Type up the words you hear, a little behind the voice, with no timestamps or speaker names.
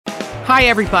Hi,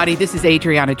 everybody. This is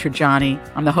Adriana Trajani.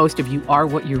 I'm the host of You Are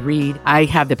What You Read. I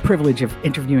have the privilege of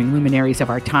interviewing luminaries of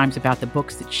our times about the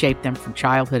books that shaped them from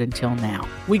childhood until now.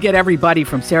 We get everybody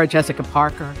from Sarah Jessica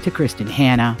Parker to Kristen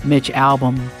Hanna, Mitch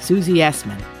Albom, Susie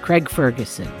Essman, Craig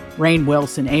Ferguson, Rainn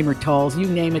Wilson, Amor Tolls, you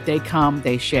name it, they come,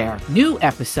 they share. New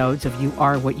episodes of You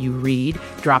Are What You Read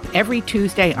drop every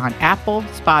Tuesday on Apple,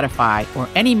 Spotify, or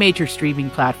any major streaming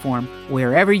platform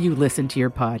wherever you listen to your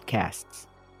podcasts.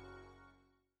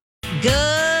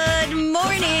 Good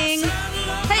morning.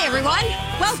 Hey, everyone.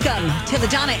 Welcome to the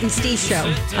Donna and Steve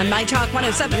Show on My Talk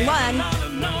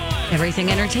 107.1. Everything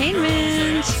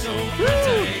Entertainment.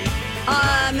 Woo.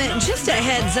 Just a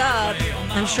heads up.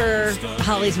 I'm sure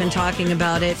Holly's been talking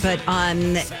about it, but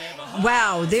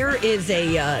wow, there is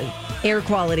a air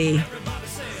quality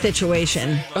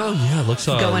situation. Oh, yeah. Looks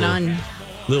going on.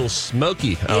 Little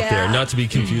Smoky out there. Not to be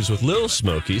confused with Little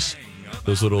Smokies.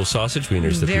 Those little sausage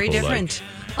wieners that very people different.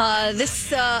 like.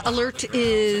 This alert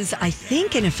is, I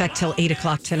think, in effect till 8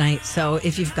 o'clock tonight. So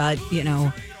if you've got,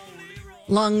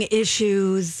 lung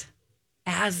issues,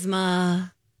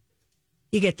 asthma,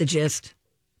 you get the gist.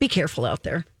 Be careful out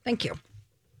there. Thank you.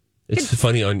 It's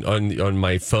funny, on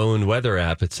my phone weather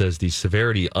app, it says the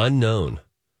severity unknown.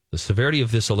 The severity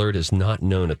of this alert is not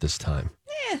known at this time.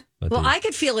 Yeah. Well, I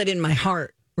could feel it in my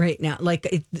heart right now, like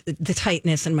the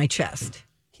tightness in my chest.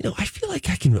 I feel like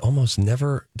I can almost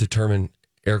never determine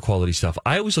air quality stuff.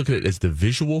 I always look at it as the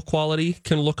visual quality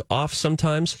can look off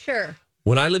sometimes. Sure.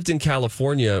 When I lived in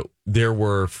California, there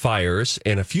were fires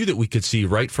and a few that we could see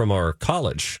right from our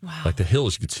college. Wow. Like the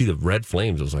hills, you could see the red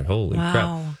flames. I was like, holy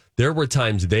crap. There were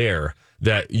times there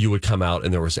that you would come out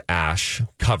and there was ash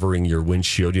covering your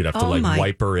windshield. You'd have to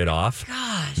wiper it off.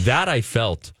 Gosh. That I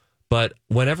felt. But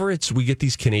whenever we get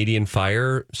these Canadian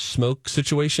fire smoke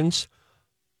situations,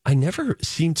 I never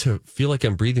seem to feel like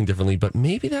I'm breathing differently, but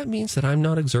maybe that means that I'm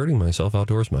not exerting myself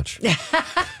outdoors much.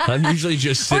 I'm usually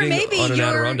just sitting on an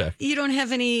Adirondack. You don't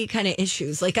have any kind of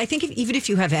issues. Like, I think even if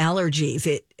you have allergies,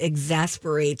 it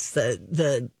exasperates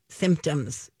the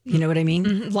symptoms. You know what I mean?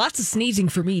 Mm-hmm. Lots of sneezing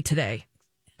for me today.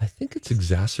 I think it's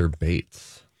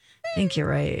exacerbates. I think you're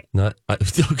right.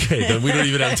 Okay, then we don't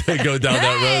even have to go down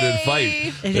that road and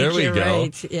fight. There we go.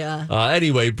 Right. Yeah.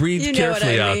 Anyway, breathe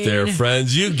carefully out there,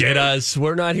 friends. You get us.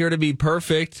 We're not here to be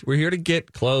perfect. We're here to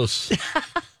get close.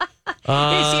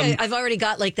 I've already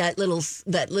got like that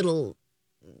little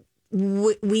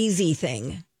wheezy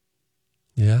thing.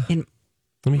 Yeah. Let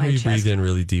me hear you breathe in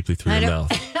really deeply through your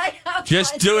mouth.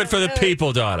 Just do it for the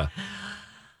people, Donna.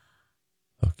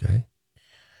 Okay.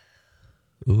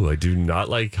 Ooh, I do not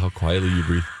like how quietly you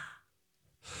breathe.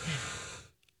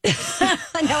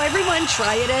 Now, everyone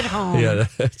try it at home. Yeah,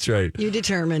 that's right. You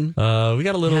determine. We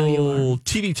got a little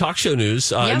TV talk show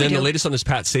news, and then the latest on this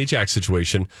Pat Sajak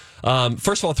situation.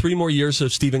 First of all, 3 more years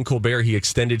of Stephen Colbert. He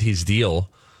extended his deal.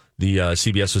 The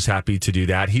CBS was happy to do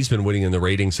that. He's been winning in the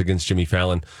ratings against Jimmy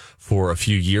Fallon for a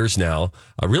few years now.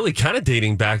 Really kind of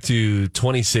dating back to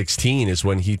 2016 is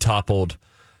when he toppled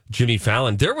Jimmy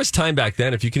Fallon. There was time back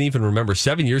then, if you can even remember,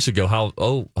 7 years ago,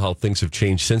 how things have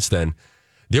changed since then.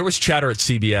 There was chatter at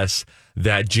CBS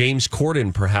that James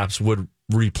Corden perhaps would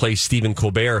replace Stephen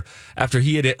Colbert after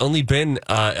he had only been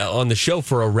on the show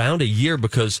for around a year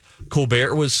because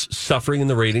Colbert was suffering in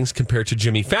the ratings compared to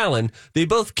Jimmy Fallon. They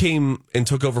both came and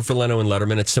took over for Leno and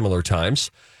Letterman at similar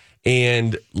times.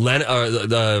 And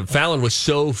Fallon was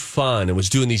so fun and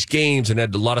was doing these games and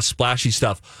had a lot of splashy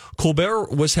stuff.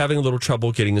 Colbert was having a little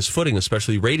trouble getting his footing,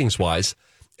 especially ratings-wise.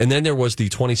 And then there was the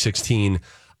 2016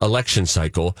 election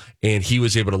cycle, and he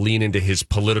was able to lean into his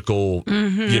political,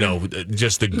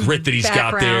 just the grit that he's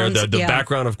got there, the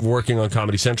background of working on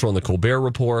Comedy Central and the Colbert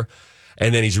Report.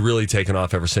 And then he's really taken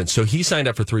off ever since. So he signed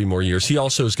up for 3 more years. He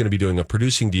also is going to be doing a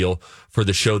producing deal for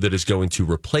the show that is going to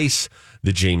replace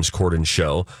the James Corden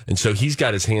show. And so he's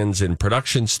got his hands in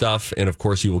production stuff. And of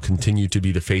course, he will continue to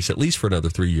be the face, at least for another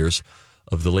 3 years,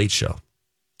 of The Late Show.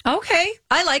 Okay.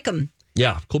 I like him.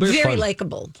 Yeah. Colbert's very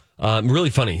likable.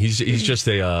 Really funny. He's just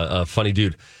a funny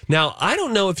dude. Now, I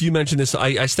don't know if you mentioned this.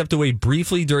 I stepped away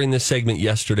briefly during this segment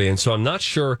yesterday. And so I'm not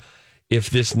sure if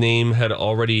this name had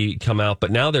already come out, but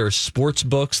now there are sports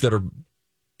books that are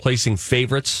placing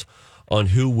favorites on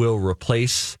who will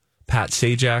replace Pat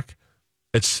Sajak.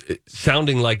 It's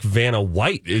sounding like Vanna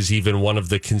White is even one of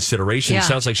the considerations. Yeah.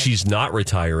 Sounds like she's not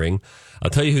retiring. I'll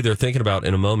tell you who they're thinking about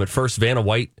in a moment. First, Vanna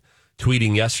White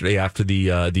tweeting yesterday after the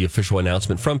official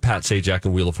announcement from Pat Sajak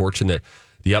and Wheel of Fortune that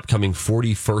the upcoming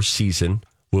 41st season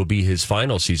will be his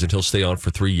final season. He'll stay on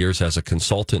for 3 years as a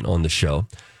consultant on the show.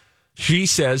 She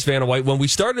says, Vanna White, when we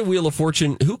started Wheel of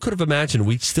Fortune, who could have imagined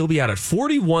we'd still be at it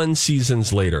 41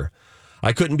 seasons later?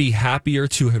 I couldn't be happier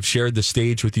to have shared the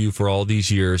stage with you for all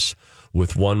these years,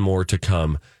 with one more to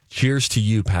come. Cheers to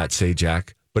you, Pat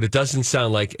Sajak. But it doesn't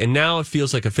sound like, and now it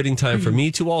feels like a fitting time for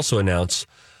me to also announce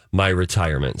my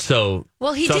retirement. So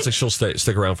sounds like she'll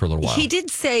stick around for a little while. He did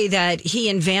say that he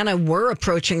and Vanna were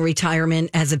approaching retirement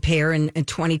as a pair in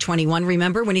 2021.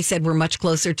 Remember when he said we're much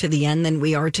closer to the end than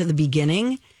we are to the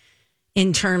beginning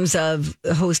in terms of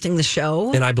hosting the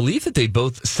show? And I believe that they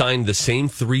both signed the same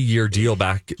 3-year deal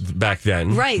back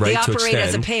then. Right, they operate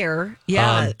as a pair.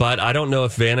 Yeah. But I don't know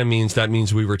if Vanna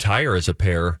means we retire as a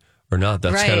pair or not.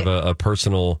 That's kind of a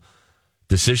personal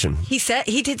decision.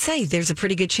 He did say there's a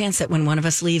pretty good chance that when one of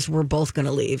us leaves, we're both going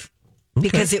to leave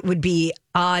because it would be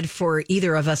odd for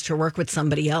either of us to work with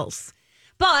somebody else.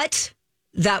 But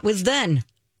that was then.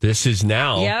 This is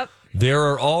now. Yep. There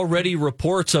are already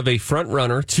reports of a front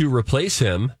runner to replace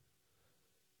him.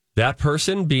 That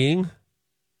person being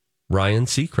Ryan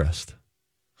Seacrest.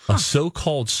 A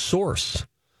so-called source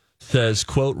says,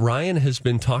 quote, Ryan has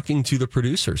been talking to the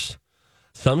producers.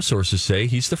 Some sources say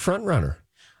he's the front runner.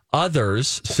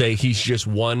 Others say he's just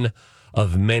one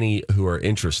of many who are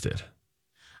interested.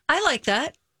 I like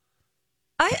that.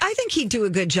 I think he'd do a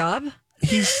good job.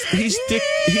 He's Dick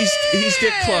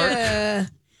Clark.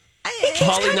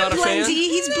 Holly, not a fan?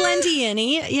 He's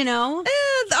blendy-in-y, you know.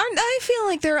 I feel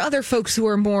like there are other folks who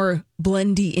are more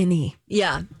blendy-in-y.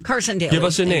 Yeah, Carson Daly. Give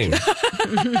us a name.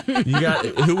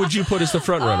 Who would you put as the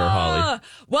front runner, Holly?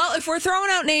 Well, if we're throwing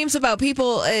out names about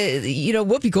people,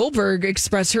 Whoopi Goldberg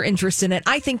expressed her interest in it.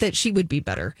 I think that she would be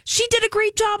better. She did a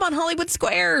great job on Hollywood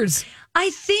Squares.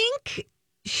 I think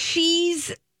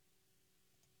she's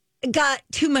got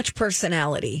too much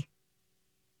personality.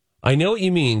 I know what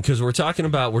you mean, because we're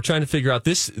trying to figure out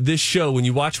this show. When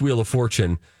you watch Wheel of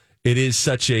Fortune, it is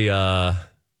such a...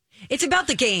 It's about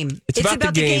the game. It's about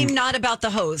the game, not about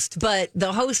the host. But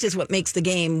the host is what makes the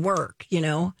game work,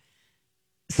 well.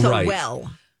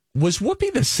 Was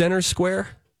Whoopi the center square?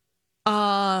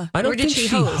 I don't think she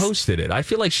hosted it. I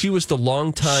feel like she was the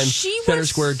longtime center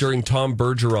square during Tom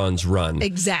Bergeron's run.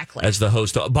 Exactly. As the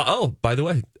host. By the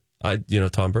way,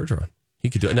 Tom Bergeron. He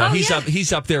could do it. Now,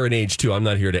 he's up there in age, too. I'm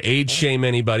not here to age shame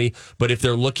anybody. But if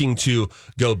they're looking to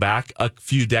go back a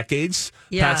few decades,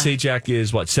 Pat Sajak is,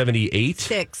 78?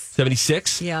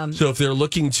 76? Yeah. So if they're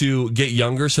looking to get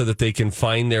younger so that they can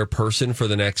find their person for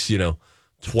the next, 20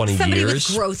 Somebody years.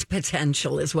 with growth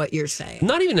potential is what you're saying.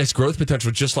 Not even as growth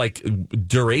potential, just like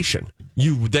duration.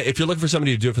 If you're looking for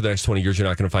somebody to do it for the next 20 years, you're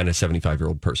not going to find a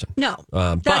 75-year-old person. No.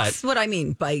 That's what I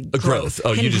mean by growth.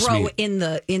 Oh, you just grow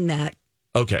mean... in that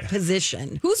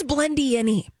position. Who's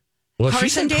blendy-in-y? Well, she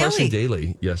said Carson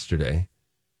Daly yesterday.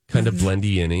 Kind of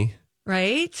blendy-in-y.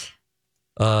 Right?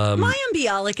 Mayim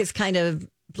Bialik is kind of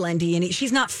blendy-in-y.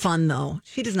 She's not fun, though.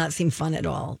 She does not seem fun at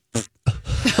all.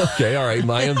 Okay, all right.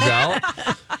 Mayim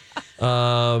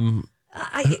Val.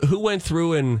 Who went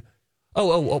through and...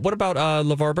 what about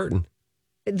LeVar Burton?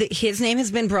 His name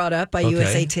has been brought up by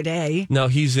USA Today. No,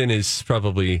 he's in his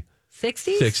probably...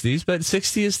 60s? But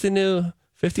 60 is the new...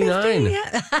 59. 50,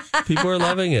 yeah. People are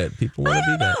loving it. People want to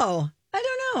be that.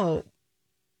 I don't know.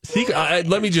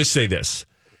 Let me just say this.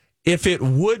 If it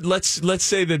would, let's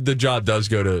say that the job does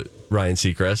go to Ryan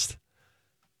Seacrest,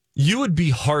 you would be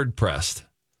hard pressed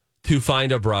to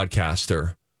find a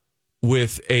broadcaster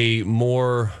with a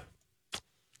more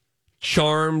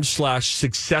charmed /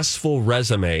 successful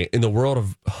resume in the world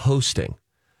of hosting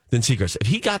than Seacrest. If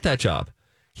he got that job,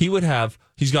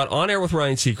 he's got On Air with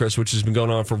Ryan Seacrest, which has been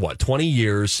going on for 20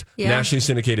 years, nationally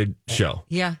syndicated show.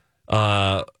 Yeah.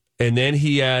 And then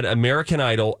he had American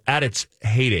Idol at its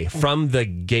heyday from the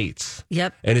gates.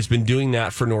 Yep. And has been doing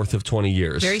that for north of 20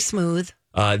 years. Very smooth.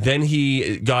 Then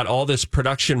he got all this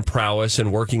production prowess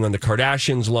and working on the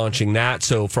Kardashians, launching that.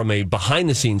 So from a behind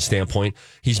the scenes standpoint,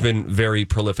 he's been very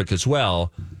prolific as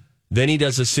well. Then he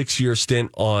does a 6-year stint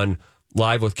on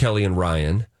Live with Kelly and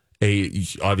Ryan,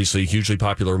 obviously hugely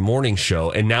popular morning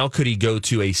show. And now could he go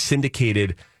to a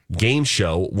syndicated game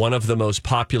show, one of the most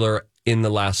popular in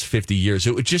the last 50 years?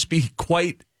 It would just be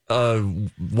quite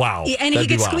wow. And he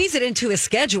could squeeze it into his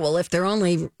schedule if they're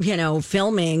only,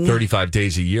 filming 35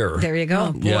 days a year. There you go.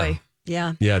 Oh, boy.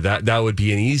 Yeah. Yeah, that would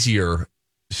be an easier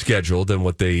schedule than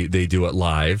what they do at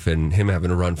Live, and him having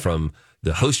to run from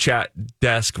the host chat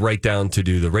desk right down to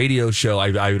do the radio show.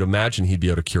 I would imagine he'd be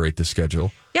able to curate the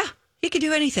schedule. Yeah. He could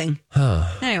do anything.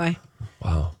 Anyway.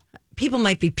 Wow. People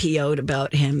might be PO'd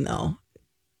about him, though.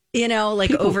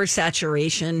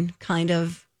 Oversaturation, kind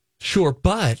of. Sure,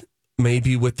 but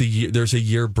maybe with there's a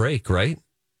year break, right?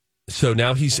 So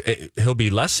now he'll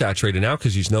be less saturated now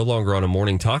because he's no longer on a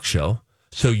morning talk show.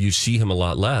 So you see him a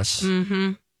lot less.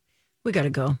 Mm-hmm. We got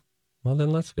to go. Well,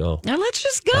 then let's go. Now let's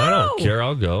just go. I don't care.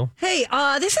 I'll go. Hey,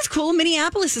 this is cool.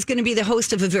 Minneapolis is going to be the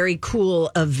host of a very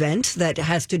cool event that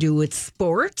has to do with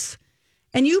sports.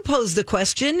 And you posed the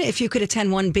question, if you could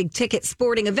attend one big ticket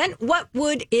sporting event, what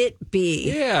would it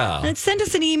be? Yeah. And send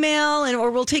us an email,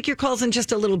 or we'll take your calls in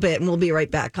just a little bit, and we'll be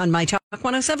right back on My Talk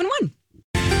 1071.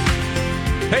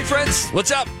 Hey, friends.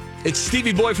 What's up? It's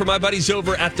Stevie Boy from my buddies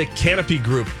over at the Canopy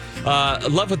Group. I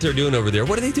love what they're doing over there.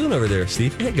 What are they doing over there,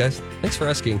 Steve? Hey, guys. Thanks for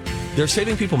asking. They're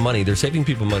saving people money. They're saving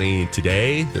people money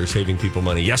today. They're saving people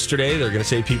money yesterday. They're going to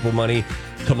save people money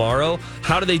tomorrow.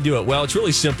 How do they do it? Well, it's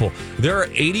really simple. There are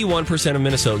 81% of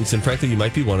Minnesotans, and frankly, you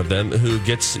might be one of them, who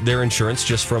gets their insurance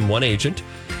just from one agent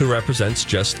who represents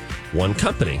just one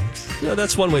company. You know,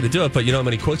 that's one way to do it, but you know how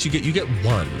many quotes you get? You get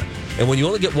one. And when you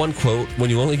only get one quote, when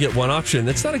you only get one option,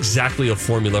 that's not exactly a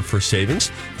formula for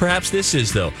savings. Perhaps this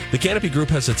is, though. The Canopy Group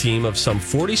has a team of some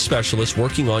 40 specialists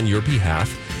working on your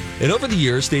behalf. And over the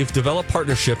years, they've developed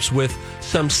partnerships with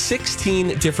some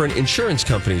 16 different insurance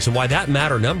companies. And why that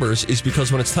matter numbers is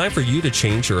because when it's time for you to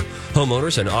change your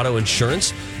homeowners and auto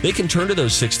insurance, they can turn to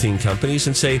those 16 companies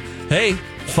and say, hey,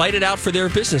 fight it out for their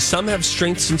business. Some have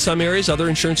strengths in some areas. Other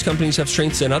insurance companies have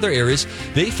strengths in other areas.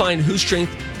 They find whose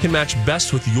strength can match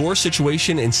best with your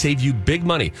situation and save you big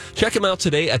money. Check them out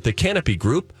today at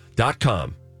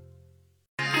thecanopygroup.com.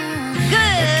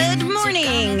 Good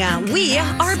morning. We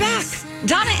are back.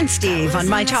 Donna and Steve on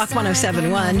My Talk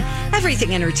 1071.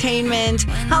 Everything Entertainment.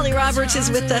 Holly Roberts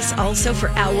is with us also for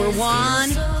hour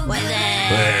one.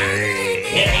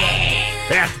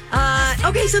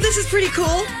 Okay, so this is pretty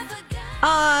cool.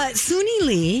 Suni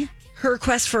Lee, her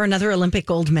quest for another Olympic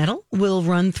gold medal will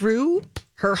run through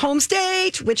her home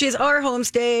state, which is our home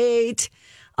state.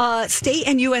 State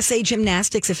and USA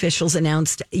gymnastics officials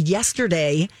announced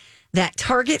yesterday that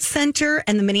Target Center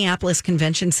and the Minneapolis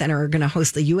Convention Center are going to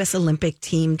host the U.S. Olympic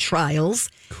team trials.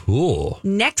 Cool.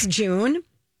 Next June.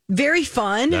 Very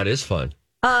fun. That is fun.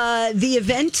 The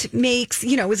event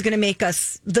is going to make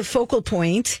us the focal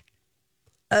point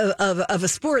of a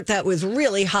sport that was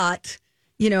really hot,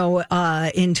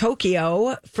 in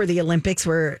Tokyo for the Olympics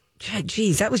where,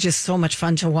 geez, that was just so much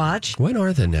fun to watch. When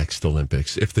are the next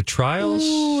Olympics? If the trials...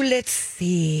 Ooh, let's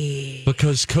see.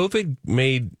 Because COVID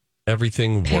made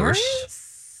everything Paris?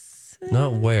 worse.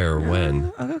 Not where,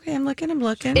 when. Okay, I'm looking.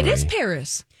 It is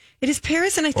Paris. It is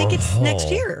Paris, and I think it's next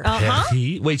year.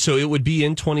 Wait, so it would be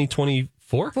in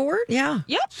 2024? Yeah.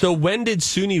 Yep. So when did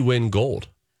Suni win gold?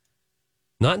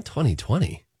 Not in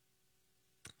 2020.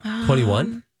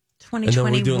 21? 2021. And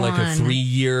then we're doing like a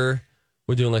 3-year...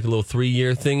 We're doing like a little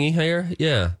 3-year thingy here?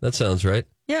 Yeah, that sounds right.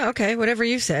 Yeah, okay, whatever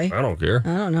you say. I don't care.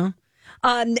 I don't know.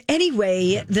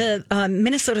 Anyway, the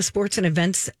Minnesota Sports and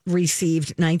Events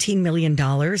received $19 million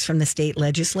from the state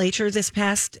legislature this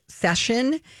past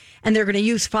session, and they're going to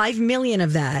use $5 million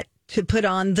of that to put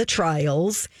on the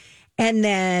trials. And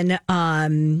then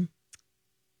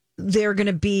they're going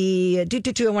to be, I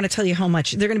want to tell you how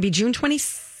much. They're going to be June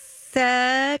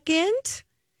 22nd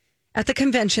at the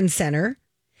Convention Center,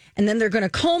 and then they're going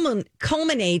to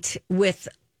culminate with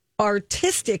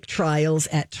artistic trials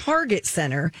at Target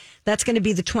Center. That's going to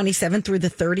be the 27th through the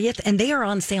 30th, and they are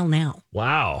on sale now.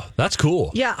 Wow, that's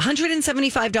cool. Yeah,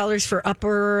 $175 for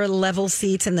upper level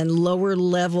seats, and then lower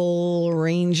level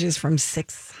ranges from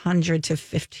 $600 to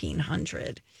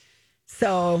 $1,500.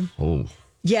 So,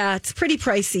 yeah, it's pretty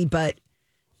pricey, but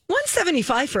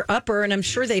 $175 for upper, and I'm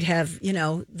sure they'd have,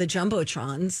 the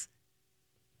Jumbotrons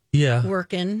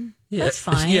working. Yeah, that's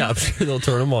fine. Yeah, I'm sure they'll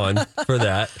turn them on for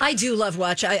that. I do love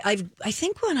watch. I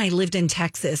think when I lived in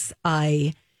Texas,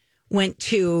 I went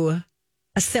to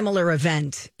a similar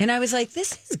event, and I was like,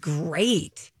 "This is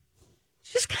great.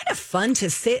 It's just kind of fun to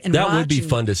sit and watch." That would be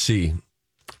fun to see.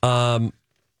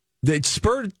 It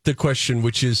spurred the question,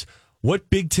 which is, what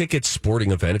big ticket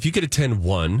sporting event? If you could attend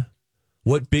one,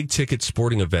 what big ticket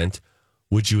sporting event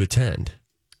would you attend?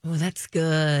 Oh, that's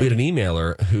good. We had an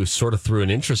emailer who sort of threw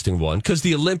an interesting one because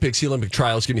the Olympic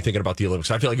trials get me thinking about the Olympics.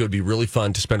 I feel like it would be really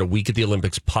fun to spend a week at the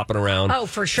Olympics popping around. Oh,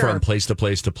 for sure. From place to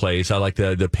place to place. I like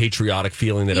the patriotic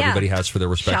feeling that everybody has for their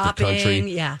respective country.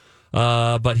 Yeah.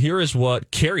 But here is what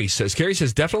Carrie says. Carrie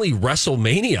says definitely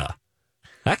WrestleMania.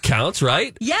 That counts,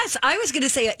 right? Yes. I was going to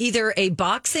say either a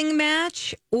boxing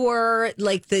match or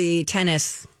like the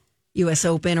tennis. U.S.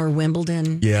 Open or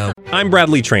Wimbledon. Yeah. I'm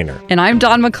Bradley Trainer. And I'm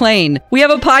Don McClain. We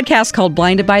have a podcast called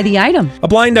Blinded by the Item. A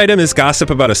blind item is gossip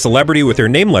about a celebrity with their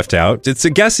name left out. It's a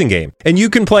guessing game, and you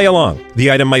can play along. The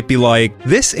item might be like,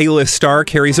 this A-list star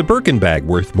carries a Birkin bag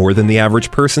worth more than the average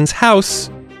person's house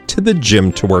to the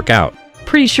gym to work out.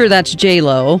 Pretty sure that's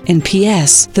J-Lo. And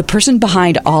P.S. the person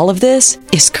behind all of this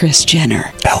is Kris Jenner,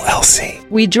 LLC.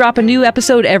 We drop a new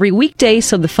episode every weekday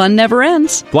so the fun never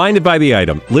ends. Blinded by the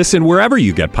Item. Listen wherever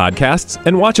you get podcasts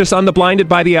and watch us on the Blinded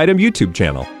by the Item YouTube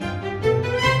channel.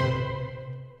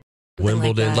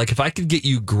 Wimbledon. Like if I could get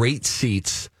you great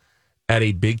seats at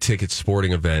a big ticket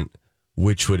sporting event,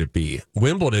 which would it be?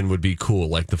 Wimbledon would be cool,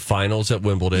 like the finals at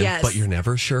Wimbledon, Yes. but you're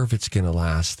never sure if it's going to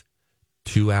last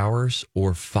 2 hours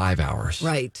or 5 hours.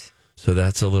 Right. So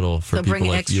that's a little for So people bring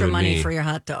like extra you and money me. for your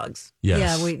hot dogs.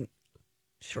 Yes. Yeah,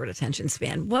 short attention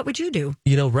span. What would you do?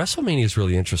 You know, WrestleMania is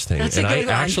really interesting. That's and a good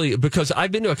one. actually, because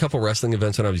I've been to a couple wrestling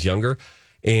events when I was younger,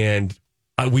 and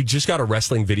we just got a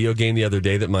wrestling video game the other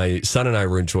day that my son and I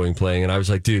were enjoying playing, and I was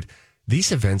like, dude,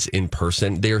 these events in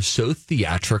person, they are so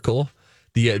theatrical.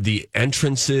 The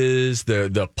entrances,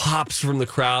 the pops from the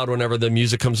crowd whenever the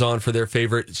music comes on for their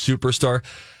favorite superstar,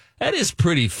 that is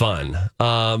pretty fun.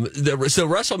 So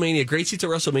WrestleMania, great seats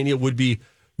at WrestleMania would be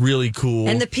really cool.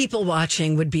 And the people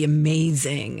watching would be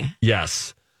amazing.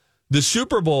 Yes. The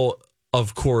Super Bowl,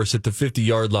 of course, at the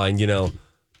 50-yard line, you know,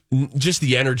 just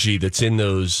the energy that's in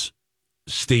those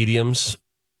stadiums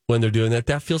when they're doing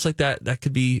that feels like that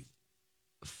could be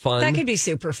fun. That could be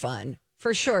super fun,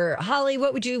 for sure. Holly,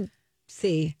 what would you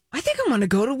see? I think I want to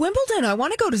go to Wimbledon. I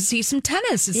want to go to see some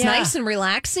tennis. It's nice and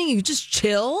relaxing. You just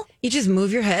chill. You just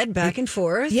move your head back and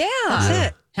forth. Yeah. That's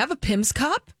it. Have a Pim's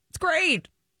cup. It's great.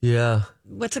 Yeah.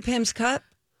 What's a Pim's cup?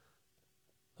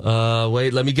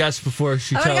 Wait, let me guess before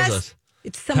she tells us.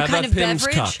 It's some Have kind a of Pim's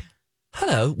beverage. cup.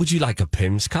 Hello, would you like a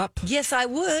Pim's cup? Yes, I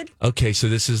would. Okay, so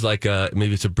this is like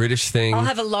maybe it's a British thing. I'll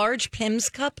have a large Pim's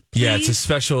cup, please. Yeah, it's a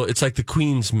special, it's like the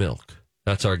Queen's milk.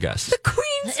 That's our guess. The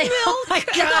Queen's milk. Oh, my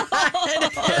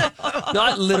God.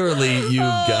 Not literally, you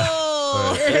guys.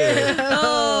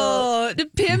 Oh, the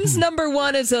Pim's number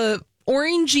one is a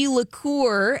orangey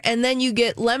liqueur, and then you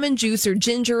get lemon juice or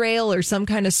ginger ale or some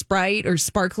kind of Sprite or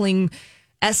sparkling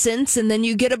essence, and then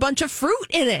you get a bunch of fruit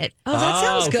in it. Oh, that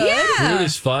sounds good. Yeah. Fruit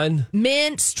is fun.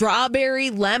 Mint, strawberry,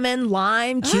 lemon,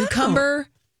 lime, cucumber.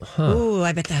 Ooh,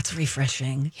 I bet that's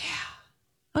refreshing.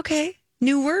 Yeah. Okay.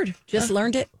 New word. Just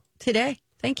learned it today.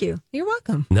 Thank you. You're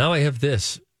welcome. Now I have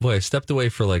this. Boy, I stepped away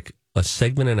for like a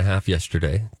segment and a half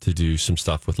yesterday to do some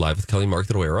stuff with Live with Kelly Mark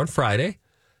that'll air on Friday.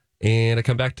 And I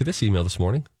come back to this email this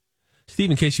morning. Steve,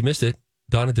 in case you missed it,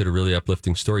 Donna did a really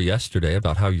uplifting story yesterday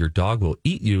about how your dog will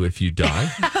eat you if you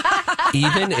die,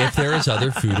 even if there is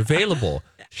other food available.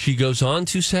 She goes on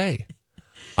to say,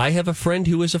 I have a friend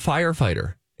who is a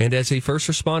firefighter and as a first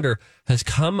responder has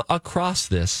come across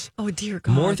this dear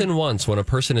God. more than once when a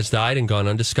person has died and gone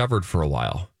undiscovered for a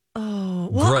while. Oh,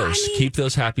 well, Gross. Keep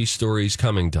those happy stories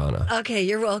coming, Donna. Okay,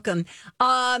 you're welcome.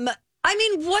 I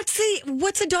mean,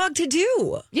 what's a dog to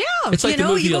do? Yeah. It's like the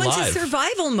movie you go Alive. into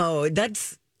survival mode.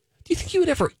 Do you think you would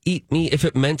ever eat me if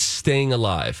it meant staying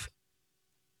alive?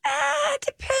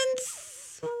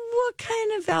 depends what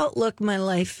kind of outlook my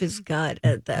life has got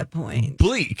at that point.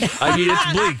 Bleak. I mean,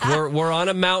 it's bleak. We're on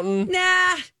a mountain.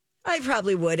 Nah, I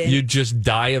probably wouldn't. You'd just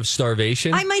die of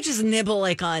starvation. I might just nibble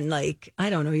on I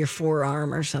don't know, your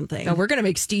forearm or something. Oh, we're going to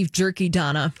make Steve jerky,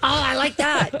 Donna. Oh, I like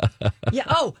that. Yeah.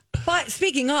 Oh, but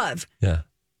speaking of, Yeah.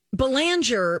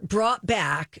 Belanger brought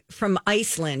back from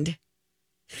Iceland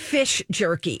fish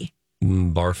jerky.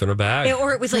 Barf in a bag.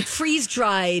 Or it was like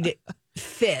freeze-dried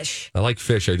fish. I like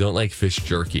fish. I don't like fish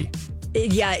jerky.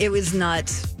 Yeah, it was not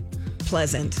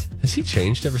pleasant. Has he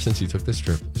changed ever since he took this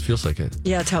trip? It feels like it.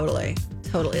 Yeah, totally.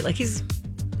 Totally. Like he's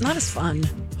not as fun.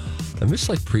 I miss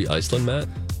like pre-Iceland, Matt.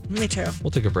 Me too.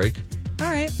 We'll take a break. All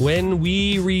right. When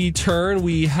we return,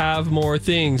 we have more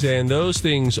things, and those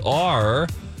things are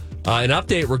an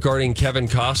update regarding Kevin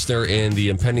Costner and the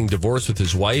impending divorce with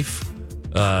his wife,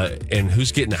 and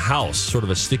who's getting a house, sort of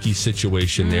a sticky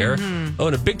situation there. Oh,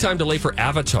 and a big time delay for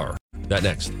Avatar. That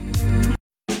next.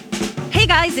 Hey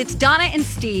guys, it's Donna and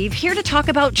Steve here to talk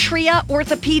about Tria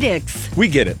Orthopedics. We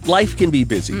get it. Life can be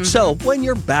busy. So when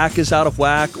your back is out of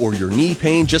whack or your knee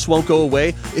pain just won't go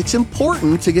away, it's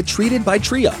important to get treated by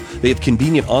Tria. They have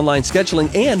convenient online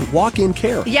scheduling and walk-in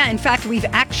care. Yeah, in fact, we've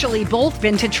actually both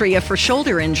been to Tria for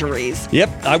shoulder injuries. Yep,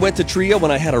 I went to Tria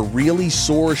when I had a really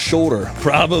sore shoulder,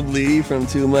 probably from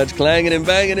too much clanging and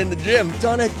banging in the gym.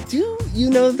 Donna, do you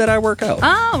know that I work out.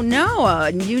 Oh, no,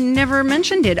 you never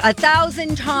mentioned it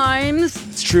 1,000 times.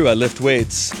 It's true, I lift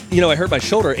weights. I hurt my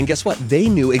shoulder, and guess what? They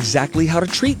knew exactly how to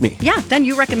treat me. Yeah, then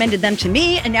you recommended them to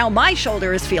me, and now my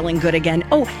shoulder is feeling good again.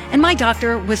 Oh, and my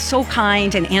doctor was so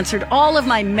kind and answered all of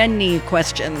my many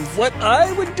questions. What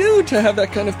I would do to have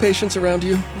that kind of patience around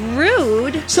you.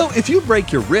 Rude. So if you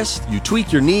break your wrist, you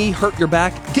tweak your knee, hurt your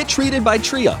back, get treated by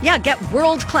Tria. Yeah, get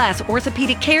world-class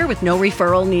orthopedic care with no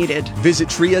referral needed. Visit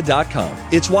Tria.com.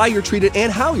 It's why you're treated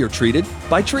and how you're treated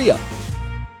by Tria.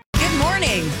 Good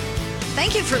morning.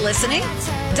 Thank you for listening.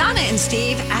 Donna and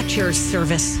Steve at your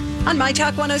service on My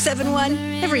Talk 1071,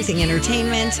 Everything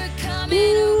Entertainment.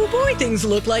 Ooh, boy, things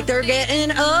look like they're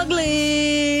getting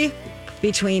ugly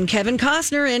between Kevin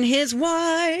Costner and his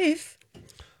wife.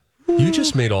 You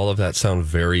just made all of that sound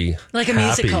very like a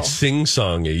happy, musical.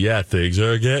 sing-songy. Yeah, things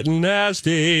are getting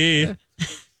nasty.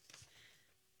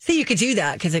 See, you could do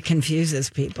that because it confuses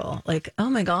people. Like,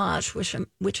 oh my gosh,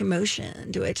 which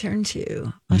emotion do I turn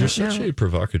to? You're such a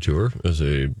provocateur as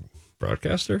a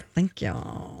broadcaster. Thank you.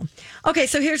 Okay,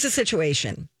 so here's the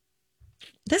situation.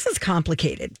 This is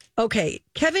complicated. Okay,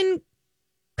 Kevin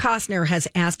Costner has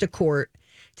asked a court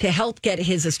to help get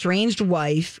his estranged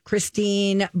wife,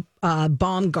 Christine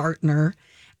Baumgartner,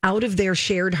 out of their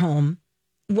shared home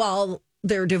while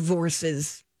their divorce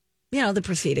is, the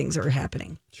proceedings are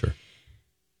happening. Sure.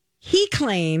 He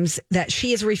claims that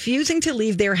she is refusing to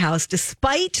leave their house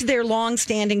despite their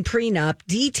long-standing prenup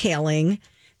detailing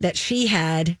that she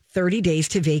had 30 days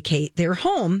to vacate their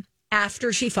home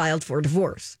after she filed for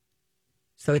divorce.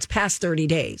 So it's past 30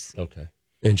 days. Okay.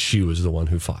 And she was the one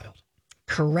who filed.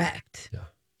 Correct. Yeah.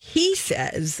 He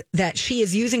says that she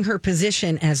is using her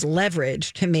position as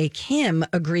leverage to make him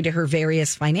agree to her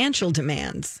various financial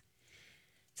demands.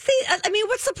 See, I mean,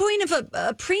 what's the point of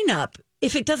a prenup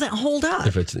if it doesn't hold up?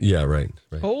 Right.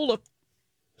 Hold up.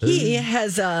 He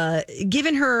has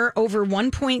given her over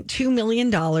 $1.2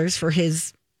 million for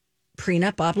his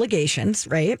prenup obligations,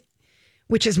 right?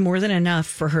 Which is more than enough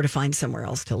for her to find somewhere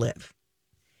else to live.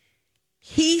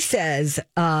 He says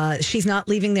she's not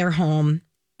leaving their home,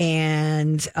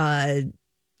 and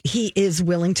he is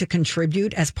willing to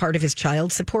contribute as part of his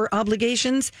child support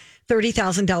obligations,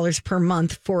 $30,000 per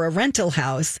month for a rental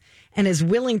house, and is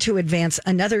willing to advance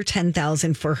another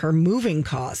 $10,000 for her moving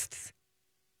costs.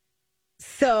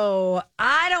 So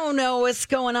I don't know what's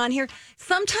going on here.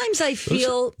 Sometimes I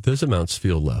feel those amounts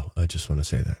feel low. I just want to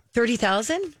say that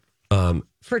 $30,000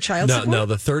 for child support. No,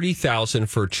 the $30,000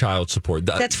 for child support.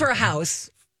 That's for a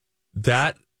house.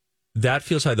 That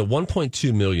feels high. The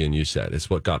 $1.2 million you said is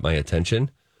what got my attention.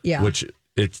 Yeah, which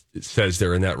it says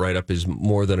there in that write up is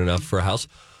more than enough for a house.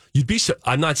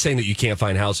 I'm not saying that you can't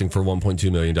find housing for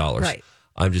 $1.2 million. Right.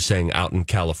 I'm just saying out in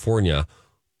California,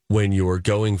 when you're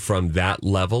going from that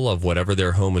level of whatever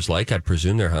their home is like, I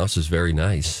presume their house is very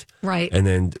nice. Right. And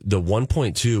then the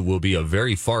 1.2 will be a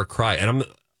very far cry. And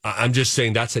I'm just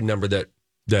saying that's a number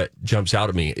that jumps out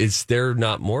at me. Is there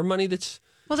not more money that's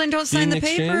well, then don't sign the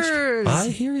exchanged? papers. I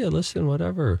hear you. Listen,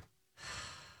 whatever.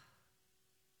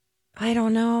 I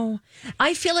don't know.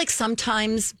 I feel like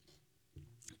sometimes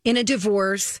in a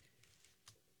divorce,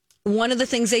 one of the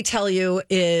things they tell you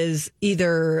is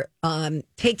either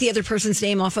take the other person's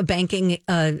name off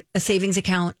a savings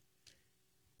account,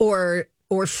 or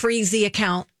freeze the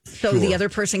account so the other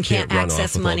person can't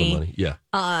access money. Yeah.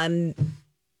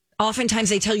 Oftentimes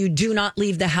they tell you do not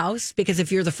leave the house because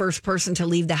if you're the first person to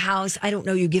leave the house, I don't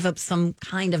know, you give up some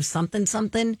kind of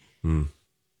something.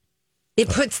 It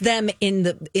puts them in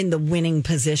the winning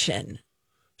position.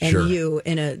 And sure. You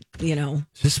in a,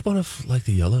 Is this one of like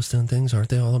the Yellowstone things? Aren't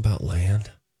they all about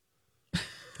land?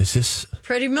 Is this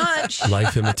pretty much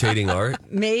life imitating art?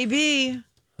 Maybe.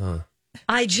 Huh.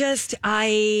 I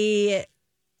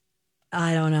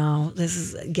don't know. This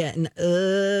is getting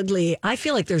ugly. I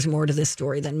feel like there's more to this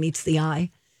story than meets the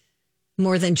eye.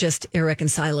 More than just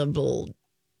irreconcilable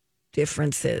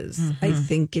differences. Mm-hmm. I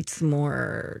think it's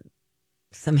more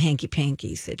some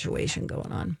hanky-panky situation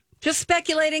going on. Just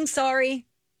speculating, sorry.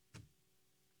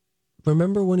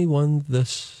 Remember when he won the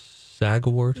SAG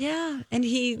award? Yeah, and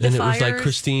it was like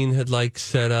Christine had like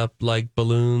set up like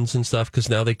balloons and stuff because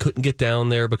now they couldn't get down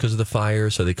there because of the fire,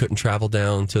 so they couldn't travel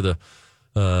down to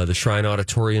the Shrine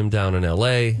Auditorium down in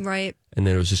L.A. Right. And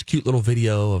then it was this cute little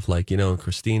video of like,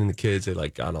 Christine and the kids, they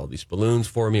like got all these balloons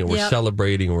for me and we're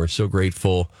celebrating and we're so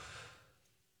grateful.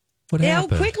 What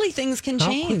happened? How quickly things can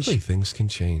change.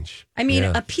 I mean,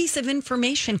 a piece of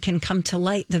information can come to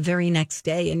light the very next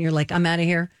day and you're like, I'm out of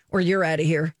here, or you're out of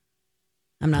here.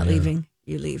 I'm not leaving.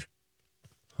 You leave.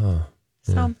 Huh.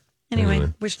 So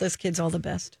anyway, wish those kids all the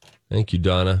best. Thank you,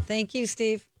 Donna. Thank you,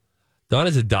 Steve.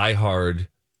 Donna's a diehard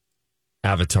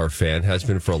Avatar fan, has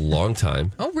been for a long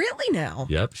time. Oh, really now?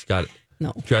 Yep. She got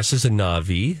No. dressed as a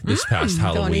Na'vi this past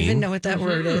Halloween. Don't even know what that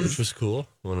word is. Which was cool.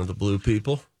 One of the blue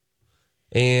people.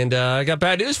 And I got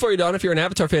bad news for you, Dawn, if you're an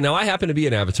Avatar fan. Now, I happen to be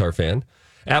an Avatar fan.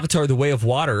 Avatar The Way of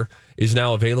Water is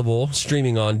now available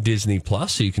streaming on Disney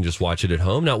Plus, so you can just watch it at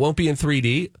home. Now, it won't be in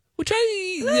 3D, which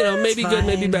may be good,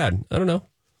 maybe bad. I don't know.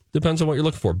 Depends on what you're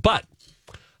looking for. But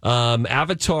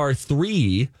Avatar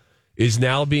 3 is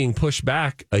now being pushed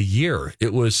back a year.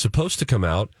 It was supposed to come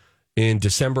out in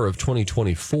December of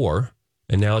 2024,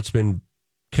 and now it's been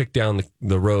kicked down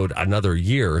the road another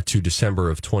year to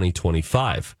December of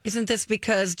 2025. Isn't this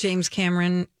because James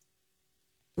Cameron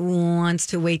wants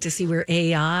to wait to see where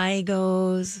AI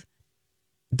goes?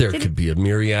 There could be a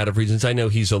myriad of reasons. I know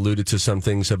he's alluded to some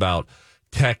things about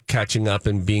tech catching up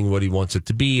and being what he wants it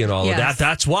to be and all of that.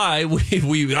 That's why I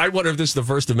wonder if this is the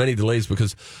first of many delays,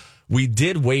 because we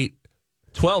did wait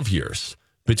 12 years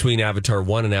between Avatar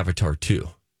 1 and Avatar 2.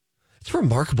 It's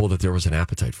remarkable that there was an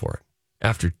appetite for it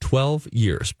after 12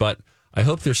 years. But I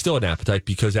hope there's still an appetite,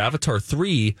 because Avatar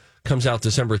 3 comes out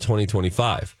December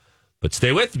 2025. But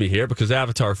stay with me here, because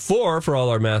Avatar 4, for all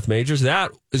our math majors,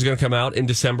 that is going to come out in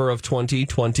December of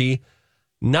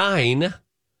 2029.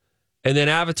 And then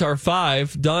Avatar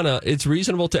 5, Donna, it's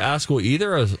reasonable to ask, will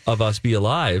either of us be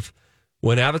alive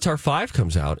when Avatar 5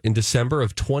 comes out in December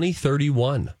of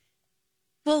 2031?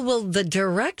 Well, will the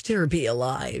director be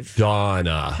alive?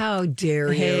 Donna. How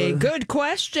dare you? Hey, good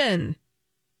question.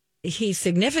 He's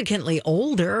significantly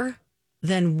older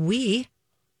than we.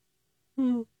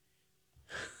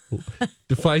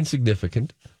 Define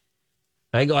significant.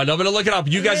 Hang on, I'm going to look it up.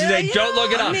 You guys say, don't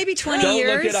look it up. Maybe 20 don't years.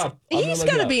 Don't look it up. He's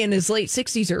got to be in his late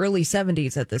 60s or early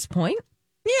 70s at this point.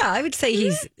 Yeah, I would say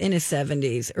he's in his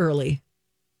 70s, early.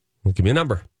 Well, give me a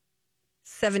number.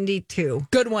 72.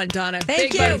 Good one, Donna.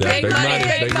 Thank you. Big money.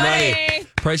 Big money.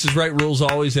 Price is Right rules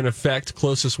always in effect.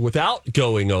 Closest without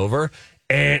going over.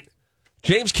 And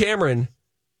James Cameron,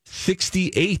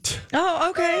 68. Oh,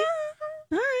 okay.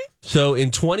 All right. So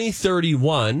in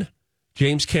 2031,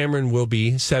 James Cameron will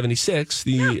be 76,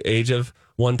 the age of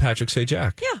one Patrick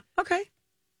Sajak. Yeah, okay.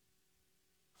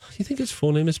 You think his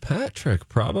full name is Patrick?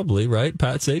 Probably, right?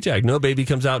 Pat Sajak. No baby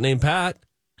comes out named Pat.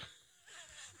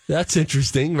 That's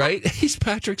interesting, right? He's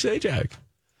Patrick Sajak.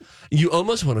 You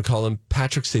almost want to call him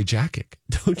Patrick Sajakic,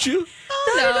 don't you?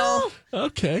 No.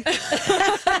 Okay.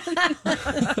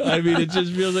 I mean, it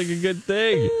just feels like a good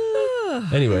thing.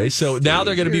 Anyway, so now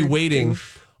they're going to be waiting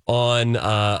on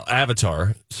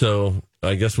Avatar. So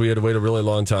I guess we had to wait a really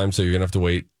long time. So you're going to have to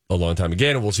wait a long time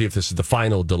again. And we'll see if this is the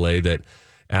final delay that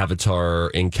Avatar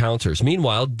encounters.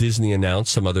 Meanwhile, Disney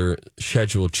announced some other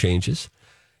scheduled changes.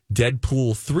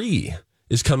 Deadpool 3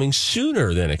 is coming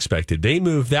sooner than expected. They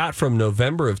moved that from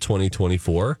November of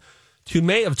 2024 to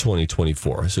May of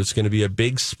 2024. So it's going to be a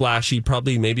big splashy,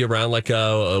 probably maybe around like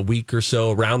a week or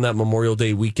so around that Memorial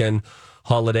Day weekend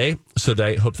holiday. So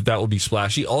I hope that will be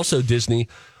splashy. Also, Disney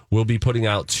will be putting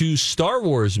out 2 Star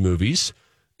Wars movies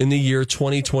in the year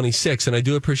 2026. And I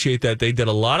do appreciate that. They did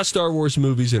a lot of Star Wars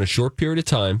movies in a short period of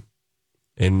time.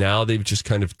 And now they've just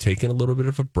kind of taken a little bit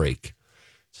of a break.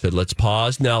 Said, let's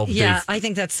pause. Now, yeah, I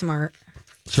think that's smart.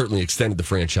 Certainly extended the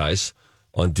franchise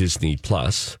on Disney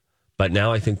Plus. But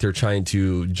now I think they're trying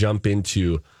to jump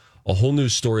into a whole new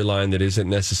storyline that isn't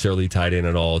necessarily tied in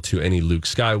at all to any Luke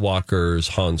Skywalkers,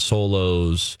 Han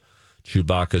Solos,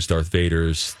 Chewbacca's, Darth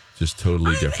Vader's, just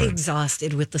totally different. I'm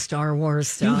exhausted with the Star Wars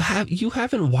stuff. You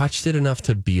haven't watched it enough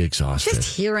to be exhausted.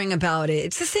 Just hearing about it.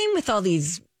 It's the same with all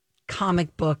these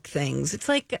comic book things. It's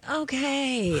like,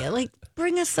 okay, like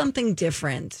bring us something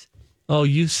different. Oh,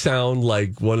 you sound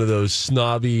like one of those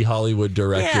snobby Hollywood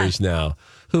directors now.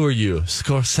 Who are you?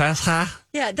 Scorsese?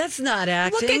 Yeah, that's not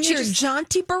acting. Look at your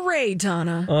jaunty beret,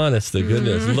 Donna. Honest to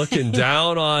goodness. Looking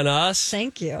down on us.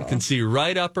 Thank you. I can see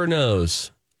right up her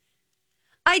nose.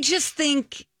 I just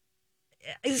think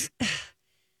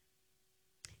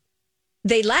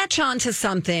they latch on to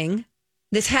something.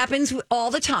 This happens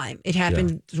all the time. It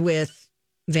happened with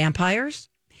vampires.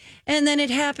 And then it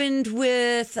happened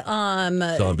with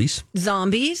Zombies.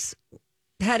 Zombies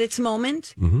had its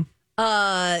moment. Mm-hmm.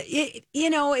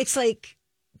 It's like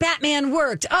Batman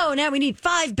worked. Oh, now we need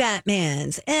 5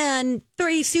 Batmans and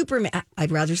 3 Superman.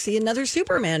 I'd rather see another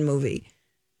Superman movie.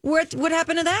 What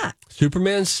happened to that? He's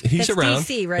That's around.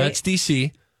 DC, right? That's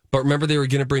DC. But remember, they were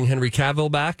going to bring Henry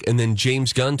Cavill back, and then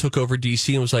James Gunn took over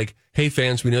DC and was like, hey,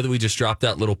 fans, we know that we just dropped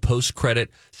that little post-credit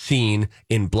scene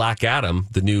in Black Adam,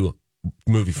 the new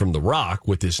movie from The Rock,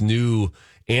 with this new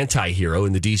anti-hero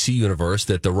in the DC universe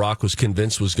that The Rock was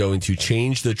convinced was going to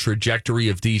change the trajectory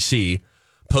of DC.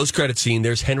 Post-credit scene,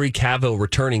 there's Henry Cavill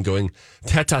returning, going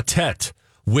tete-a-tete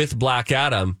with Black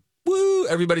Adam. Woo!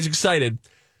 Everybody's excited,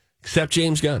 except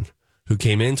James Gunn, who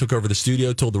came in, took over the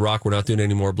studio, told The Rock, we're not doing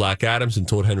any more Black Adams, and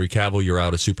told Henry Cavill, you're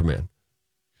out as Superman.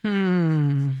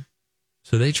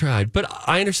 So they tried. But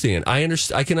I understand.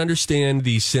 I can understand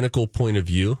the cynical point of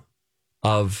view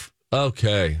of,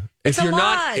 okay. It's a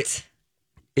lot.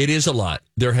 It is a lot.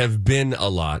 There have been a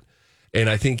lot. And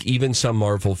I think even some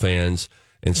Marvel fans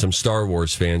and some Star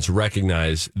Wars fans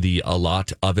recognize the a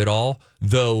lot of it all,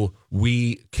 though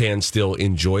we can still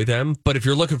enjoy them. But if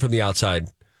you're looking from the outside,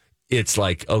 it's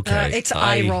like, okay. It's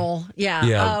eye roll.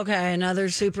 Yeah. Oh, okay, another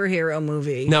superhero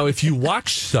movie. Now, if you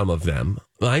watch some of them,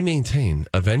 I maintain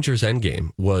Avengers Endgame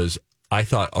was, I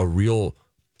thought, a real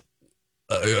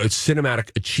cinematic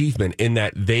achievement in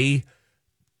that they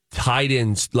tied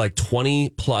in like 20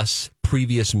 plus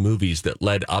previous movies that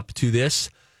led up to this,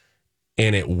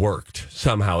 and it worked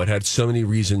somehow. It had so many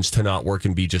reasons to not work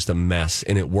and be just a mess,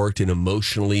 and it worked. And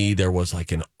emotionally, there was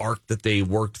like an arc that they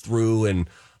worked through and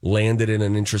landed in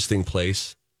an interesting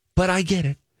place. But I get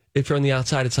it. If you're on the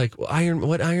outside, it's like,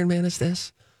 what Iron Man is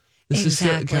this? This is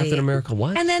still Captain America.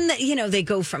 What? And then, they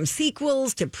go from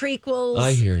sequels to prequels.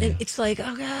 I hear you. It's like,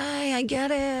 okay, I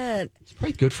get it. It's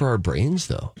probably good for our brains,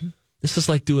 though. This is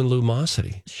like doing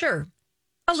Lumosity. Sure.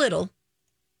 A little.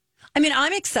 I mean,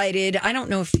 I'm excited. I don't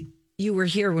know if you were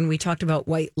here when we talked about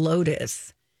White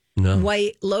Lotus. No.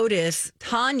 White Lotus,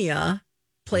 Tanya,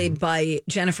 played by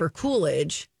Jennifer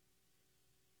Coolidge,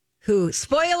 who,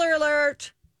 spoiler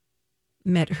alert,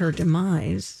 met her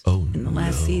demise in the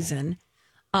last season.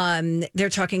 They're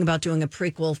talking about doing a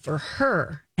prequel for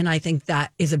her. And I think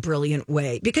that is a brilliant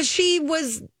way because she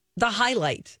was the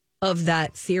highlight of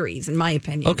that series, in my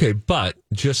opinion. Okay, but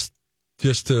just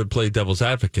to play devil's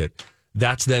advocate,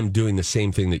 that's them doing the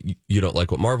same thing that you don't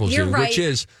like what Marvel's doing, right. Which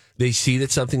is they see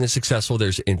that something is successful,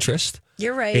 there's interest.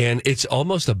 You're right. And it's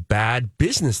almost a bad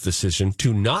business decision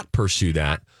to not pursue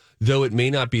that, though it may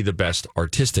not be the best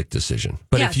artistic decision.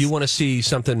 But if you want to see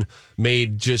something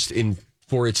made just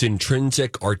for its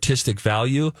intrinsic artistic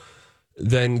value,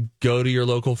 then go to your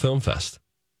local film fest.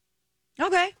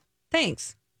 Okay,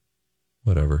 thanks.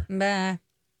 Whatever. Bah. I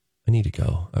need to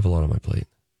go. I have a lot on my plate.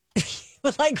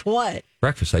 Like what?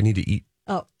 Breakfast. I need to eat.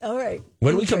 Oh, all right.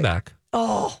 When we come back.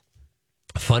 Oh.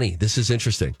 Funny. This is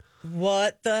interesting.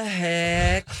 What the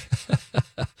heck?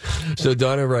 So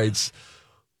Donna writes,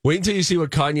 wait until you see what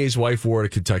Kanye's wife wore to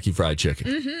Kentucky Fried Chicken.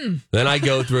 Mm-hmm. Then I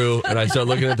go through and I start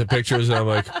looking at the pictures and I'm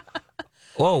like,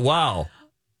 oh, wow.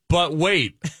 But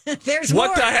wait, there's what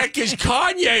more. the heck is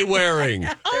Kanye wearing?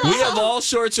 We have all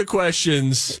sorts of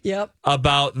questions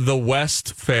about the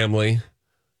West family.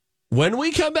 When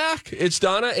we come back, it's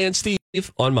Donna and Steve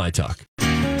on My Talk.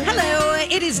 Hello,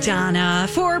 it is Donna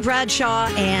for Bradshaw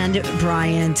and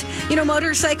Bryant.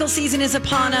 Motorcycle season is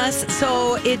upon us,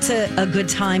 so it's a good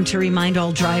time to remind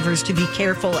all drivers to be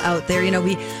careful out there.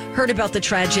 We heard about the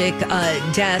tragic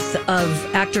death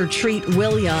of actor Treat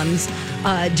Williams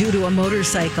due to a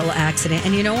motorcycle accident.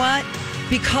 And you know what?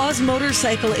 Because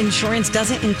motorcycle insurance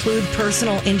doesn't include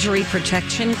personal injury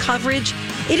protection coverage,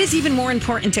 it is even more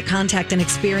important to contact an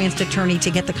experienced attorney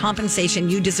to get the compensation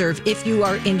you deserve if you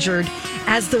are injured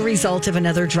as the result of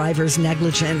another driver's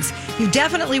negligence. You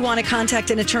definitely want to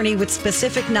contact an attorney with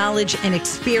specific knowledge and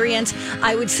experience.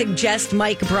 I would suggest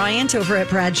Mike Bryant over at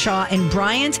Bradshaw and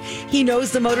Bryant. He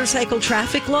knows the motorcycle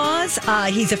traffic laws.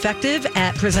 He's effective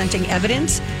at presenting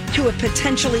evidence to a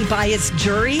potentially biased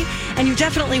jury. And you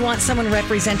definitely want someone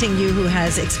representing you who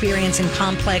has experience in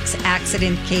complex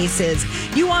accident cases.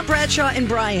 You want Bradshaw and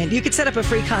Bryant. You could set up a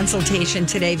free consultation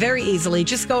today very easily.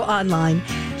 Just go online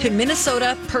to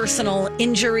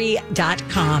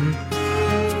minnesotapersonalinjury.com.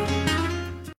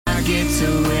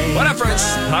 What up, friends?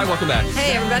 Hi, welcome back.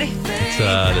 Hey, everybody. It's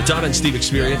the John and Steve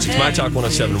Experience. It's My Talk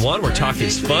 107.1, where talk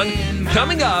is fun.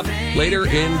 Coming up later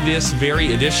in this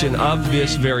very edition of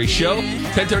this very show,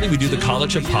 10:30, we do the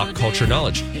College of Pop Culture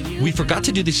Knowledge. We forgot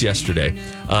to do this yesterday,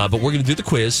 but we're going to do the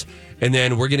quiz, and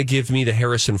then we're going to give me the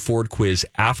Harrison Ford quiz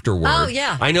afterward. Oh,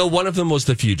 yeah. I know one of them was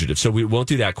The Fugitive, so we won't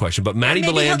do that question. But Maddie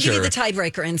Belanger... Maybe he'll give you the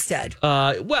tiebreaker instead.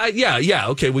 Yeah.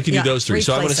 Okay, we can do those three.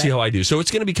 So I want to see how I do. So it's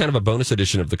going to be kind of a bonus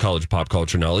edition of the College of Pop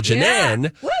Culture Knowledge. And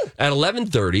then at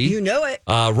 11:30... You know it.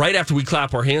 Right after we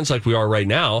clap our hands like we are right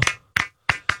now...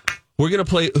 We're going to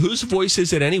play Whose Voice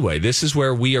Is It Anyway? This is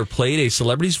where we are played a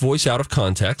celebrity's voice out of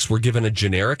context. We're given a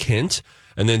generic hint,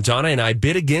 and then Donna and I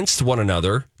bid against one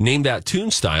another, name that tune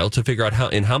style to figure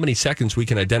out in how many seconds we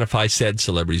can identify said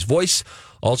celebrity's voice.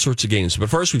 All sorts of games.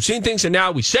 But first, we've seen things, and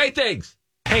now we say things.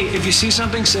 Hey, if you see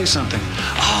something, say something.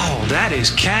 Oh, that is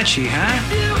catchy, huh?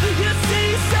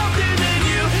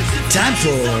 Time for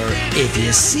If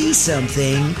You See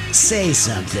Something, Say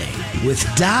Something with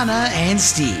Donna and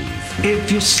Steve.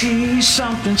 If you see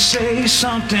something, say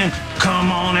something.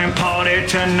 Come on and party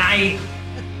tonight.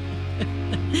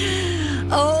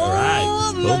 Oh, right.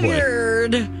 my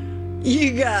word.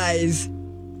 You guys.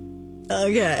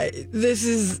 Okay.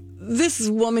 This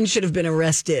woman should have been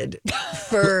arrested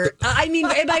for,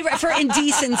 for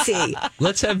indecency.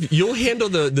 You'll handle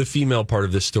the female part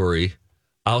of this story.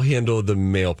 I'll handle the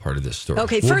male part of this story.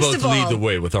 Okay, we'll first both of all, lead the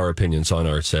way with our opinions on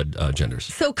our said genders.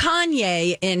 So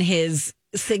Kanye and his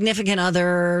significant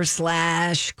other /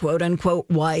 quote unquote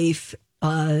wife,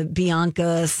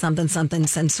 Bianca something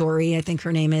Sensori, I think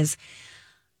her name is.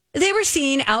 They were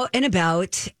seen out and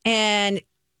about, and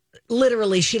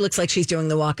literally she looks like she's doing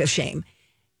the walk of shame.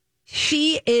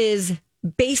 She is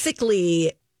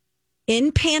basically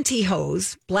in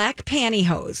pantyhose, black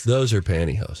pantyhose. Those are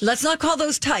pantyhose. Let's not call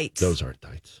those tights. Those aren't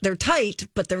tights. They're tight,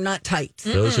 but they're not tight.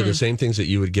 Those are the same things that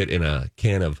you would get in a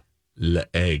can of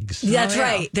eggs. That's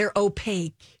right. They're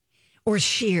opaque or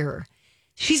sheer.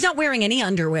 She's not wearing any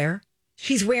underwear.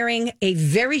 She's wearing a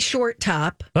very short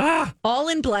top, all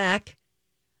in black.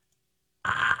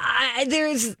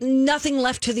 There's nothing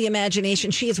left to the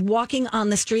imagination. She is walking on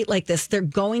the street like this. They're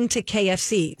going to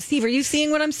KFC. Steve, are you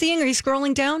seeing what I'm seeing? Are you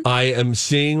scrolling down? I am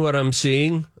seeing what I'm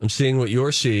seeing. I'm seeing what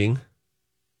you're seeing.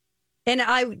 And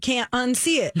I can't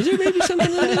unsee it. Is there maybe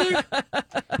something under there?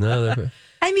 No.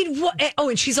 I mean, what? Oh,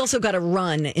 and she's also got a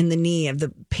run in the knee of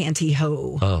the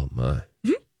pantyhose. Oh, my.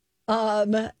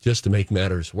 Just to make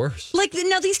matters worse. Like,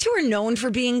 now these two are known for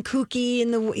being kooky,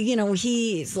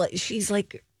 and she's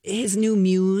like his new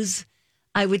muse,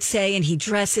 I would say, and he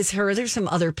dresses her. There's some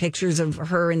other pictures of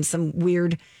her in some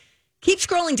weird. Keep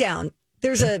scrolling down.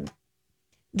 There is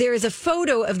a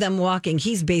photo of them walking.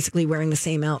 He's basically wearing the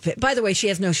same outfit. By the way, she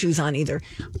has no shoes on either.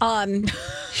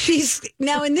 She's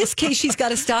now in this case, she's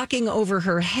got a stocking over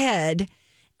her head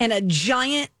and a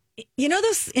giant. You know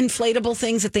those inflatable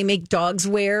things that they make dogs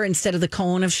wear instead of the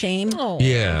cone of shame? Oh.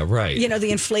 Yeah, right. You know,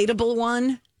 the inflatable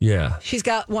one? Yeah. She's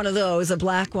got one of those, a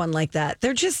black one like that.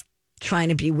 They're just trying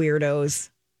to be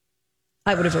weirdos.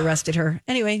 I would have arrested her.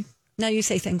 Anyway, now you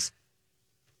say things.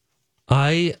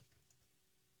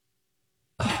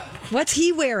 What's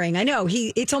he wearing? I know.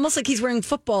 It's almost like he's wearing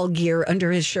football gear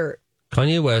under his shirt.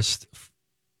 Kanye West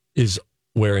is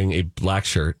wearing a black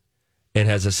shirt and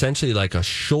has essentially like a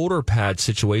shoulder pad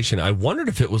situation. I wondered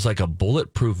if it was like a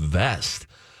bulletproof vest,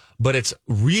 but it's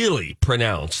really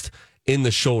pronounced in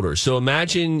the shoulder. So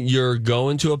imagine you're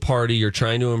going to a party, you're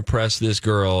trying to impress this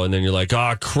girl, and then you're like,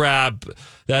 oh, crap,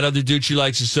 that other dude she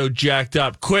likes is so jacked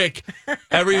up. Quick,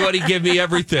 everybody give me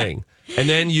everything. And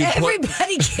then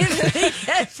everybody give me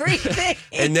everything.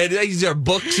 And then these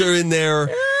books are in there,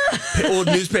 old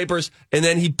newspapers, and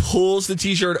then he pulls the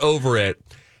T-shirt over it.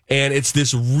 And it's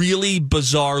this really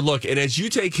bizarre look. And as you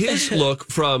take his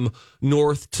look from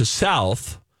north to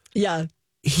south, yeah,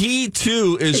 he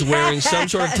too is wearing some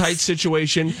sort of tight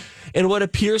situation and what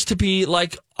appears to be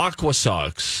like aqua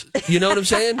socks. You know what I'm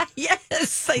saying?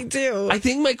 Yes, I do. I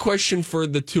think my question for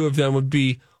the two of them would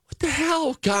be, what the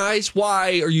hell, guys?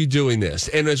 Why are you doing this?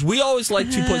 And as we always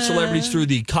like to put celebrities through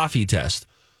the coffee test,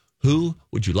 who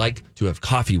would you like to have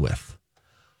coffee with?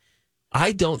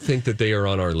 I don't think that they are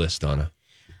on our list, Donna.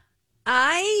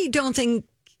 I don't think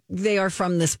they are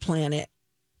from this planet.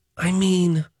 I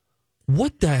mean,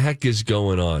 what the heck is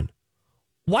going on?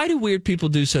 Why do weird people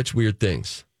do such weird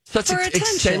things? Such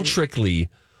eccentrically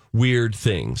weird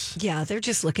things. Yeah, they're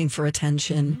just looking for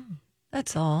attention.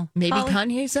 That's all. Maybe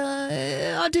Kanye's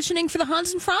auditioning for the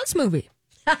Hans and Franz movie.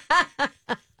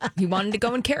 He wanted to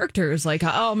go in characters like,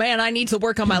 oh man, I need to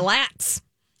work on my lats.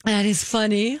 That is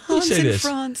funny. Hans and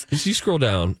Franz. As you scroll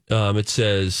down, it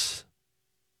says,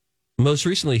 most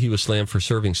recently he was slammed for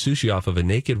serving sushi off of a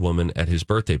naked woman at his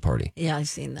birthday party. Yeah, I've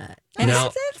seen that. And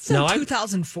that's in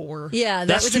 2004. Yeah,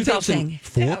 that was a big thing.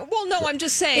 Well, no, I'm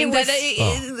just saying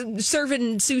that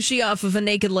serving sushi off of a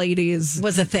naked lady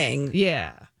was a thing.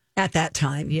 Yeah. At that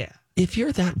time. Yeah. If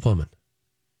you're that woman,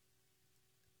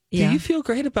 do you feel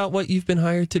great about what you've been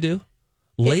hired to do?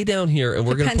 Lay down here and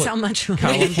we're going to put how much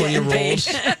California rolls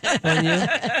on you.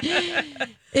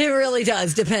 It really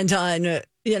does depend on,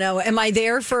 am I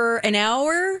there for an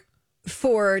hour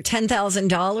for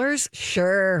 $10,000?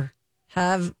 Sure.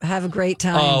 Have a great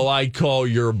time. Oh, I call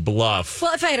your bluff.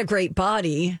 Well, if I had a great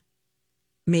body,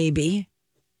 maybe.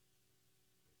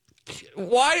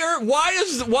 Why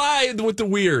with the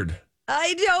weird?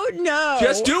 I don't know.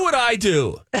 Just do what I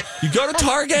do. You go to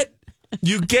Target,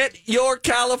 you get your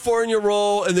California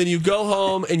roll, and then you go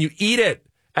home and you eat it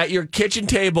at your kitchen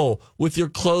table with your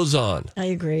clothes on. I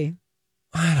agree.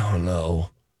 I don't know.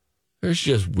 There's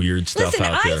just weird stuff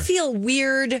out there. I feel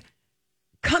weird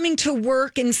coming to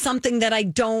work in something that I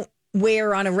don't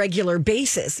wear on a regular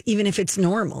basis, even if it's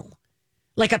normal.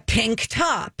 Like a pink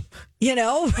top, you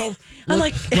know? I'm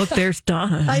like, look, there's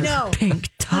Donna. I know. Pink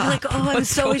top. I'm like, oh, I'm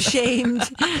so ashamed.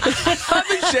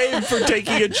 I'm ashamed for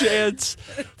taking a chance,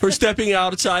 for stepping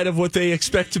outside of what they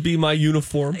expect to be my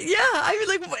uniform. Yeah, I mean,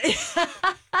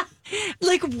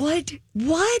 like what?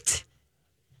 What?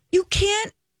 You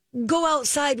can't go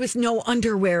outside with no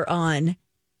underwear on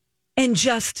and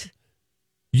just...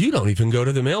 You don't even go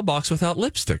to the mailbox without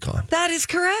lipstick on. That is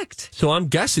correct. So I'm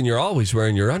guessing you're always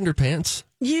wearing your underpants.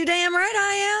 You damn right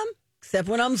I am. Except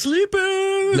when I'm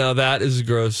sleeping. Now that is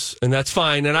gross, and that's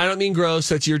fine. And I don't mean gross.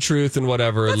 That's your truth and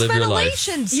whatever. That's live your life.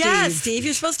 ventilation, Steve. Yeah, Steve,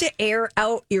 you're supposed to air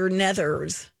out your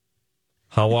nethers.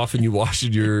 How often you wash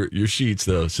your sheets,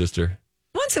 though, sister?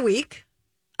 Once a week.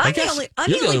 I'm the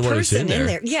only person in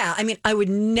there. Yeah, I mean, I would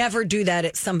never do that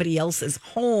at somebody else's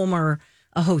home or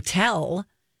a hotel.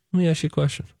 Let me ask you a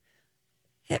question.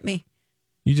 Hit me.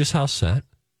 You just house sat.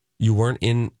 You weren't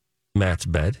in Matt's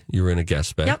bed. You were in a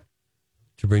guest bed. Yep.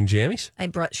 Did you bring jammies? I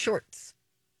brought shorts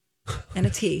and a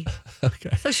tee.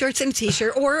 Okay. So shorts and a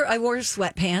t-shirt, or I wore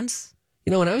sweatpants.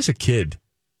 You know, when I was a kid,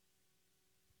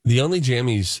 the only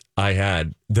jammies I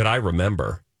had that I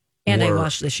remember And I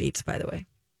washed the sheets, by the way,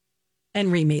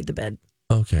 and remade the bed.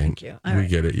 Okay. Thank you. We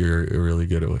get it. You're really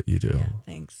good at what you do. Yeah,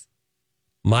 thanks.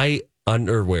 My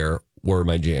underwear were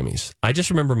my jammies. I just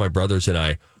remember my brothers and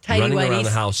I running around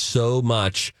the house so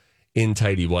much in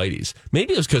tighty whities.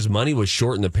 Maybe it was because money was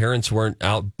short and the parents weren't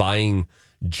out buying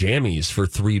jammies for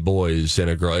 3 boys and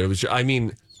a girl. It was. I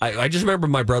mean, I just remember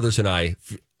my brothers and I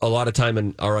a lot of time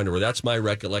in our underwear. That's my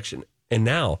recollection. And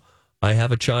now I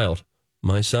have a child,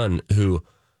 my son, who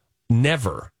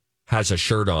never has a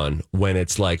shirt on when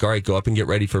it's like, all right, go up and get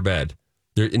ready for bed.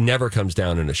 It never comes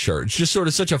down in a shirt. It's just sort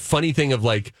of such a funny thing of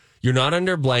like, you're not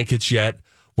under blankets yet.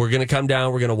 We're going to come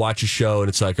down. We're going to watch a show. And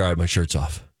it's like, all right, my shirt's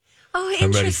off. Oh, interesting.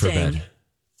 I'm ready for bed.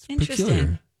 It's interesting.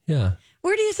 Peculiar. Yeah.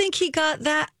 Where do you think he got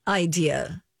that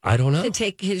idea? I don't know. To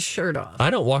take his shirt off. I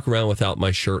don't walk around without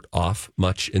my shirt off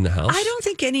much in the house. I don't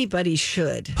think anybody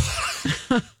should.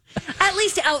 At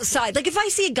least outside. Like if I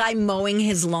see a guy mowing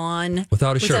his lawn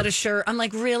without a shirt, I'm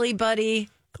like, really, buddy?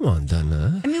 Come on,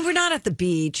 Donna. I mean, we're not at the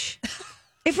beach.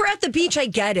 If we're at the beach, I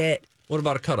get it. What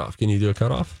about a cutoff? Can you do a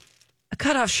cutoff? A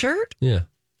cutoff shirt? Yeah.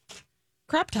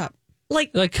 Crop top.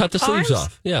 Like cut the sleeves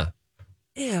off. Yeah.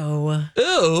 Ew.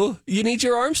 Ew. You need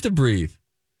your arms to breathe.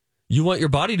 You want your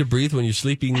body to breathe when you're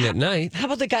sleeping at night. How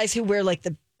about the guys who wear like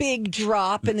the big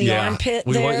drop in the armpit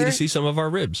we there? want you to see some of our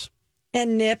ribs.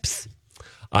 And nips.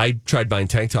 I tried buying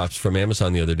tank tops from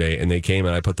Amazon the other day, and they came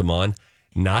and I put them on.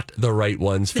 Not the right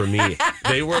ones for me.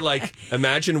 They were like,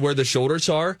 imagine where the shoulders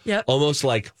are. Yep. Almost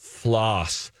like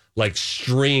floss, like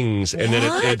strings. And then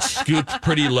it scooped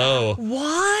pretty low.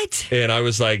 What? And I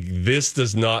was like, this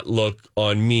does not look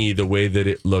on me the way that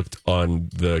it looked on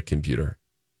the computer.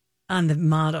 On the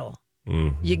model.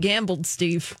 Mm-hmm. You gambled,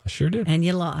 Steve. I sure did. And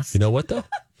you lost. You know what, though?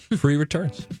 Free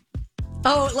returns.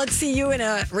 Oh, let's see you in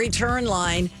a return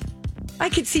line. I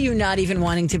could see you not even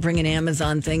wanting to bring an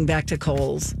Amazon thing back to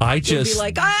Kohl's. You'd be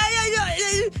like,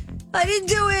 I didn't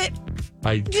do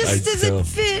it. Just doesn't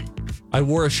fit. I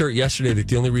wore a shirt yesterday that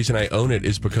the only reason I own it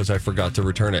is because I forgot to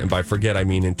return it. And by forget, I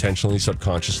mean intentionally,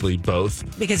 subconsciously,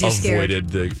 both. Because you're avoided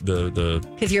scared. the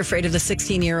Because you're afraid of the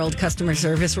 16-year-old customer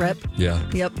service rep? Yeah.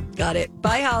 Yep, got it.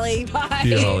 Bye, Holly. Bye. See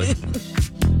you, Holly.